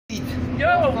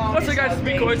Yo, what's up guys, it's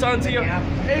me, Corey Sans here.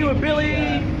 Hey, with Billy,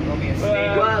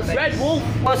 Red Wolf.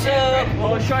 What's up?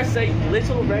 Or should I say,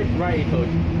 Little Red Riding Hood?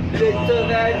 Little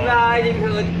Red Riding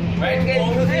Hood.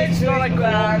 It's not like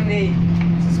Granny.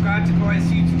 Subscribe to Corey's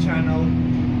YouTube channel.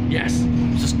 Yes,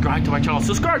 subscribe to my channel.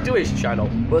 Subscribe to his channel.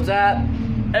 What's up?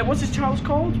 What's his channel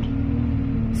called?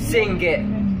 Sing it.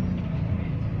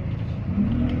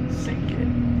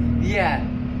 Sing it. Yeah.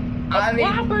 I mean,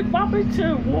 what happened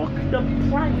to walk the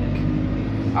plank?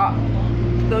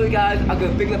 so guys, I'm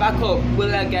gonna bring it back up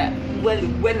when I get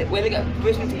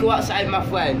permission to go outside with my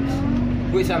friends,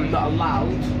 which I'm not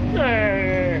allowed.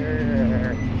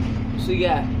 So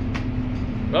yeah.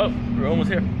 Oh, we're almost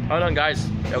here. Hold on, guys.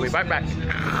 I'll be right back.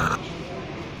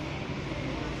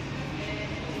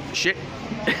 Shit.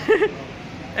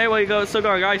 Anyway, still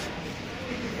going, guys.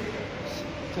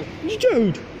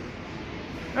 Dude.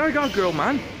 There we go, girl,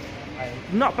 man.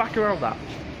 Not back around that.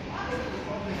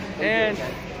 And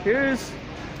here's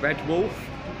Red Wolf.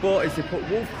 But if you put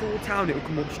Wolf Cool Town, it will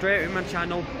come up straight in my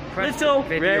channel. Press Little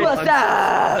video Red. What's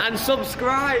up? and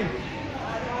subscribe.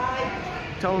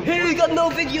 Tell them. Here we got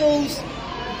no videos.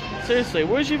 Seriously,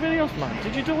 where's your videos, man?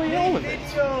 Did you delete all of it?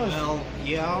 Well,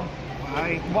 yeah.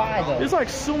 Why though? There's like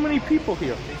so many people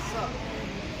here.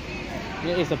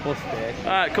 It is a bus there.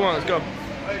 Alright, come on, let's go.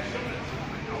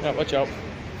 Yeah, watch out.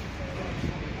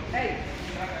 Hey,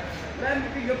 let me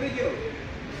pick your video.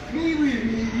 Me on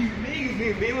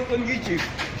YouTube.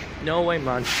 No way,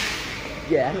 man.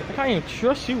 Yeah. I can't even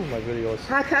trust you with my videos.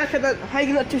 How can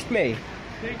you not trust me?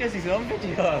 He does his own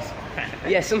videos.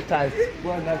 Yeah, sometimes.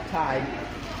 Won't have time.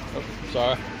 Oh,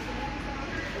 sorry.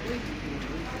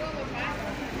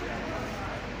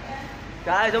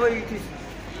 Guys, I want you to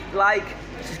like,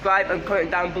 subscribe, and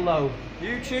comment down below.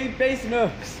 YouTube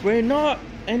business. We're not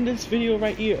end this video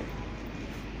right here.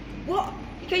 What?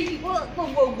 Okay, what?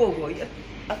 Whoa.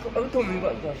 I'm coming,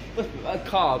 I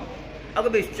can't. I'm gonna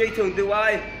be straight on the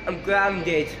line. I'm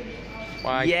grounded.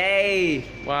 Why? Yay!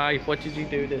 Why? What did you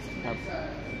do this time?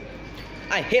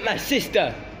 I hit my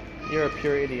sister. You're a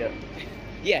pure idiot.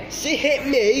 Yeah, she hit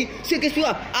me. So guess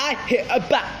what? I hit her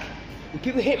back. When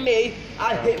people hit me,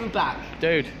 I hit them back.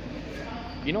 Dude,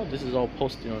 you know this is all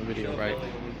posted on video, right?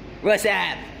 What's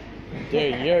up?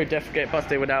 Dude, you're definitely getting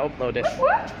busted when I upload this.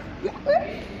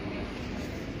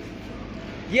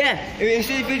 Yeah, if you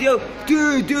see the video,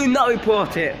 do not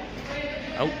report it.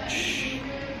 Ouch.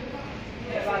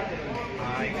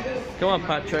 Come on,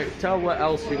 Patrick, tell what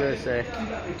else you're gonna say.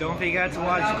 Don't forget to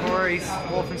watch Corey's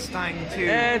Wolfenstein 2.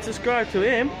 And subscribe to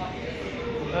him.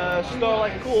 Star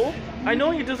like cool. I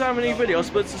know he doesn't have any videos,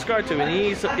 but subscribe to him.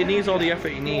 He needs all the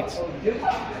effort he needs.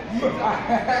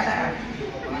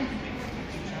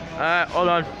 Hold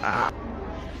on.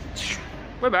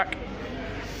 We're back.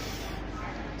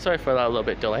 Sorry for that little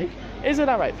bit delay. Isn't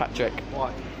that right, Patrick?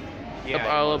 What?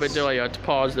 A little bit delay. I had to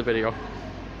pause the video.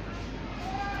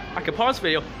 I can pause the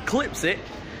video, clips it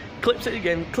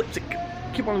again, clips it,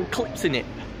 keep on clipsing it.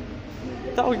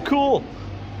 That would be cool.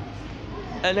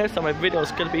 And next time my video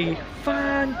is gonna be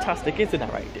fantastic, isn't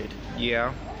that right, dude?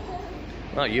 Yeah.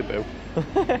 Oh, you boo.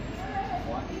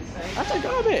 That's a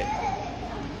garbage.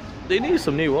 They need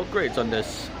some new upgrades on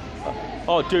this.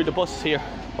 Oh, dude, the bus is here.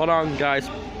 Hold on, guys.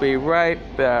 Be right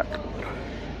back.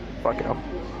 Fuck it up.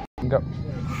 Go.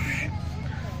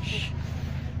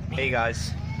 Hey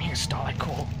guys. Me and Starlight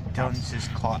cool. Dylan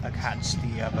just catch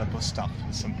the other bus stop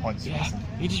at some point. Yeah,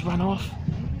 he just ran off.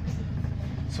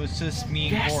 So it's just me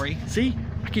and Yes. Corey. See,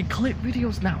 I can clip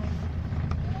videos now.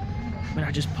 When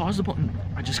I just pause the button,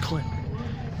 I just clip.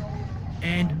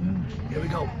 And here we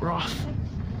go, we're off.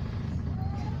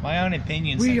 My own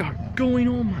opinions. We are going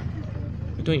on, man.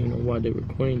 I don't even know why they're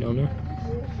recording down there.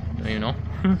 Don't you know?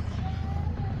 There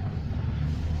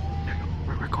we go,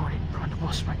 we're recording. We're on the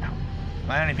bus right now.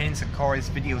 My own opinions of Corey's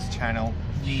videos channel.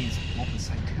 Jeez,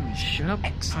 Wolfenstein 2 is Shut up,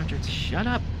 Patrick. Shut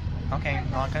up. Okay, I'm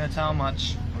not gonna tell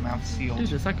much. My mouth's sealed. Dude,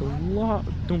 there's like a lot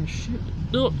of dumb shit.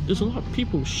 Look, there's a lot of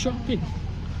people shopping.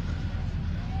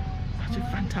 That's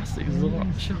fantastic. There's a lot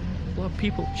of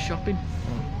people shopping.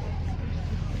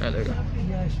 Oh, there we go.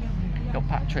 Yo,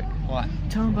 Patrick. What?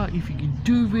 Tell them about if you can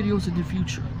do videos in the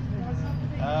future.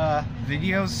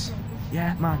 Videos?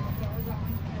 Yeah, man.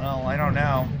 Well, I don't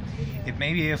know.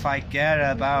 If I get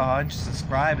about 100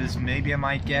 subscribers, maybe I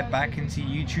might get back into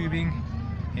YouTubing.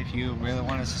 If you really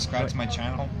want to subscribe to my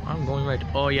channel. I'm going red.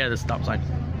 Oh yeah, the stop sign.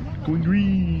 Going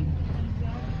green.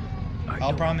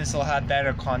 I'll promise I'll have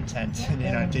better content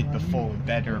than I did before, with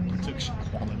better production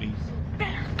quality.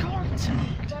 Better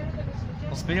content.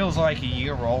 Those videos are like a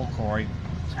year old, Corey.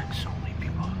 Like so many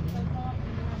people.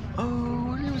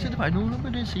 Oh, what was it? I know what I'm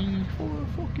gonna see for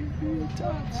fucking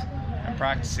retards. and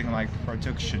practicing like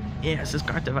production. Yeah,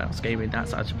 subscribe to Vals Gaming.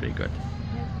 That's actually pretty good.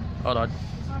 Hold on,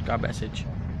 got a message.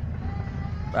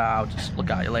 I'll just look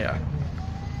at it later.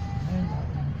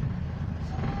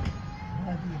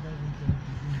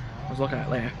 Let's look at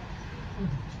it later.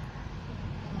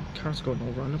 Car's going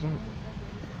all roundabout.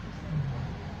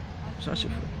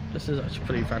 This is actually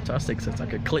pretty fantastic since I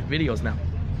can clip videos now.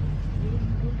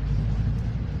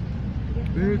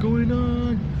 We're going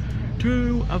on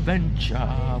to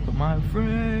adventure with my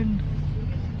friend.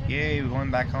 Yay, we're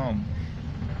going back home.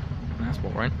 That's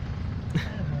boring.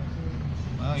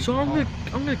 Well, So I'm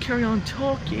gonna carry on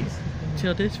talking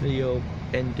till this video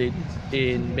ended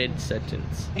in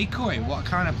mid-sentence. Hey Corey, what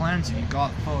kind of plans have you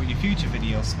got for your future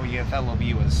videos for your fellow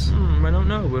viewers? I don't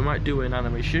know. We might do an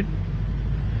animation.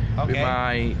 Okay. We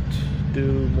might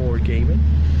do more gaming.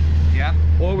 Yeah.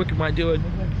 Or we might do a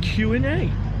Q&A.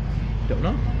 Don't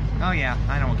know. Oh yeah,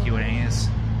 I know what Q&A is.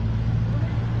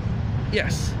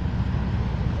 Yes.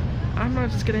 I'm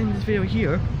not just gonna end this video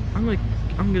here. I'm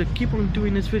gonna keep on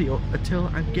doing this video until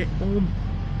I get home.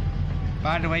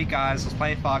 By the way guys, I was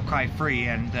playing Far Cry 3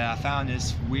 and I found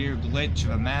this weird glitch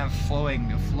of a man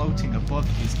floating above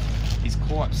his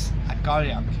corpse. I got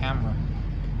it on camera.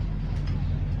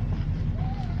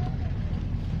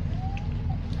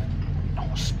 No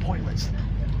spoilers.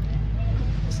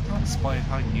 It's not spoiled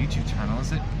on YouTube channel,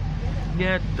 is it?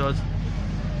 Yeah, it does.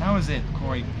 How is it,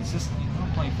 Corey? Is this, you're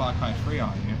not playing Far Cry 3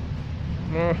 on you?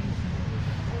 I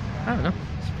don't know.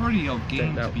 It's a pretty old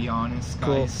game to be honest,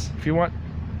 Cool. guys. If you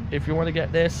want to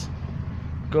get this,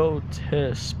 go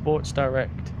to Sports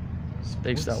Direct.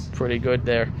 They sell pretty good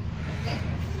there.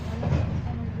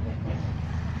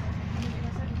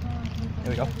 There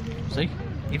we go. See?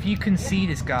 If you can see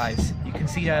this, guys, you can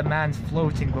see that a man's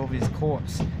floating over his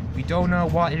corpse. We don't know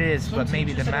what it is, but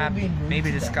maybe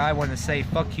this guy wanted to say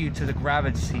fuck you to the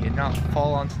gravity and not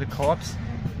fall onto the corpse.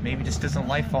 Maybe just doesn't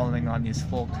like falling on his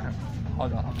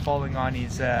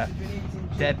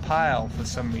dead pile for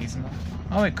some reason.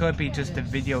 Oh, it could be just a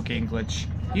video game glitch.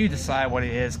 You decide what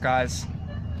it is, guys.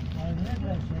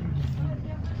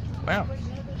 Wow.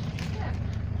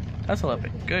 That's a little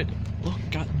bit good. Look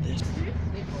at this.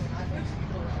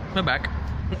 We're back.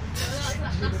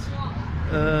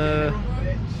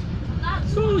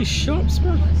 Holy shops,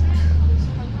 man.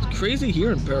 It's crazy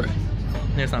here in Bury.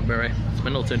 No, it's not Bury. It's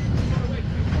Middleton.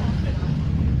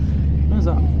 What is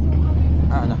that?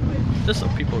 I don't know. Just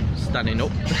some people standing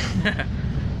up.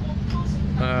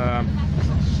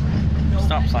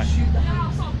 Stop sign.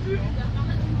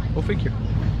 Go figure.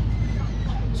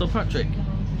 So Patrick,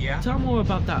 Yeah? tell more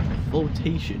about that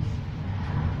flotation.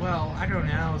 Well, I don't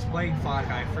know. I was playing Far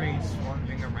Cry 3, just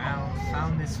wandering around,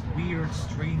 found this weird,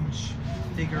 strange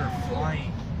figure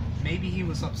flying. Maybe he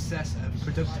was obsessed,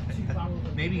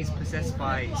 maybe he's possessed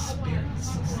by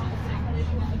spirits or something.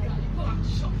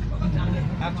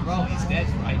 After all, he's dead,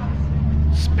 right?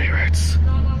 Spirits.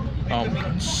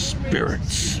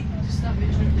 Spirits.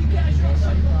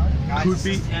 Guys, Could this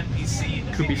be- is an NPC in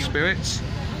the Could be video. spirits,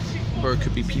 or it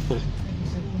could be people.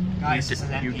 Guys, this is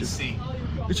an you NPC.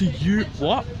 It's a you.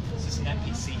 What? This is an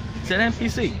NPC. It's an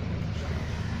NPC.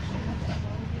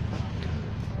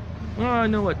 Well, I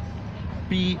know what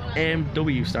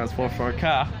BMW stands for a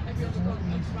car.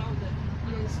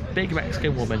 Big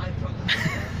Mexican woman.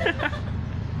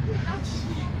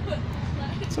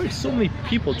 It's like so many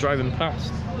people driving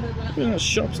past. Look at that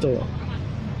shop store.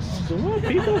 There's a lot of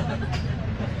people.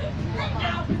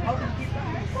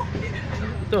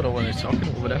 Don't know what they're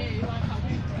talking over there.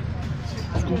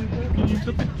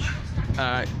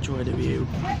 Enjoy the view.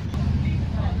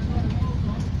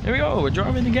 Here we go, we're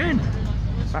driving again.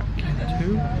 Back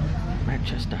to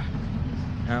Manchester.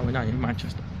 No, we're not in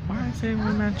Manchester. Why am I saying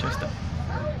we're in Manchester?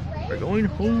 We're going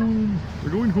home. We're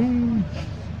going home.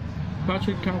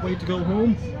 Patrick can't wait to go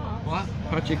home. What?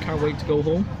 Patrick can't wait to go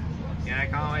home. Yeah, I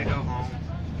can't wait to go home.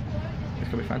 It's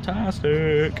gonna be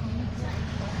fantastic.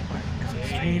 Right, there's a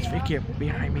strange figure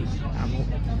behind me.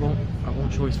 I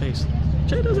won't show his face.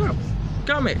 Check this out.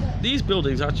 Come here. These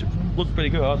buildings actually look pretty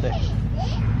good, aren't they?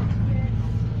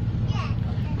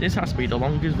 This has to be the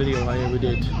longest video I ever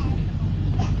did.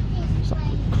 It's like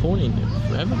recording it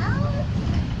forever.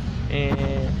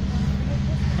 And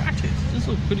actually, this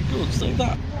looks pretty good. Just like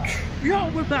that. Yo,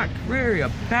 we're back. We're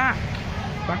back.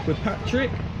 Back with Patrick.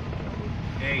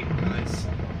 Hey, guys.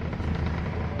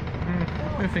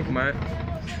 Let me think about it.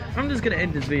 I'm just gonna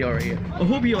end this video right here. I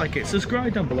hope you like it.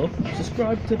 Subscribe down below.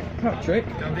 Subscribe to Patrick.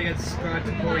 Don't forget to subscribe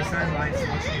to Corey Sandlines to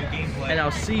watch new gameplay. And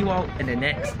I'll see you all in the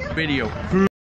next video.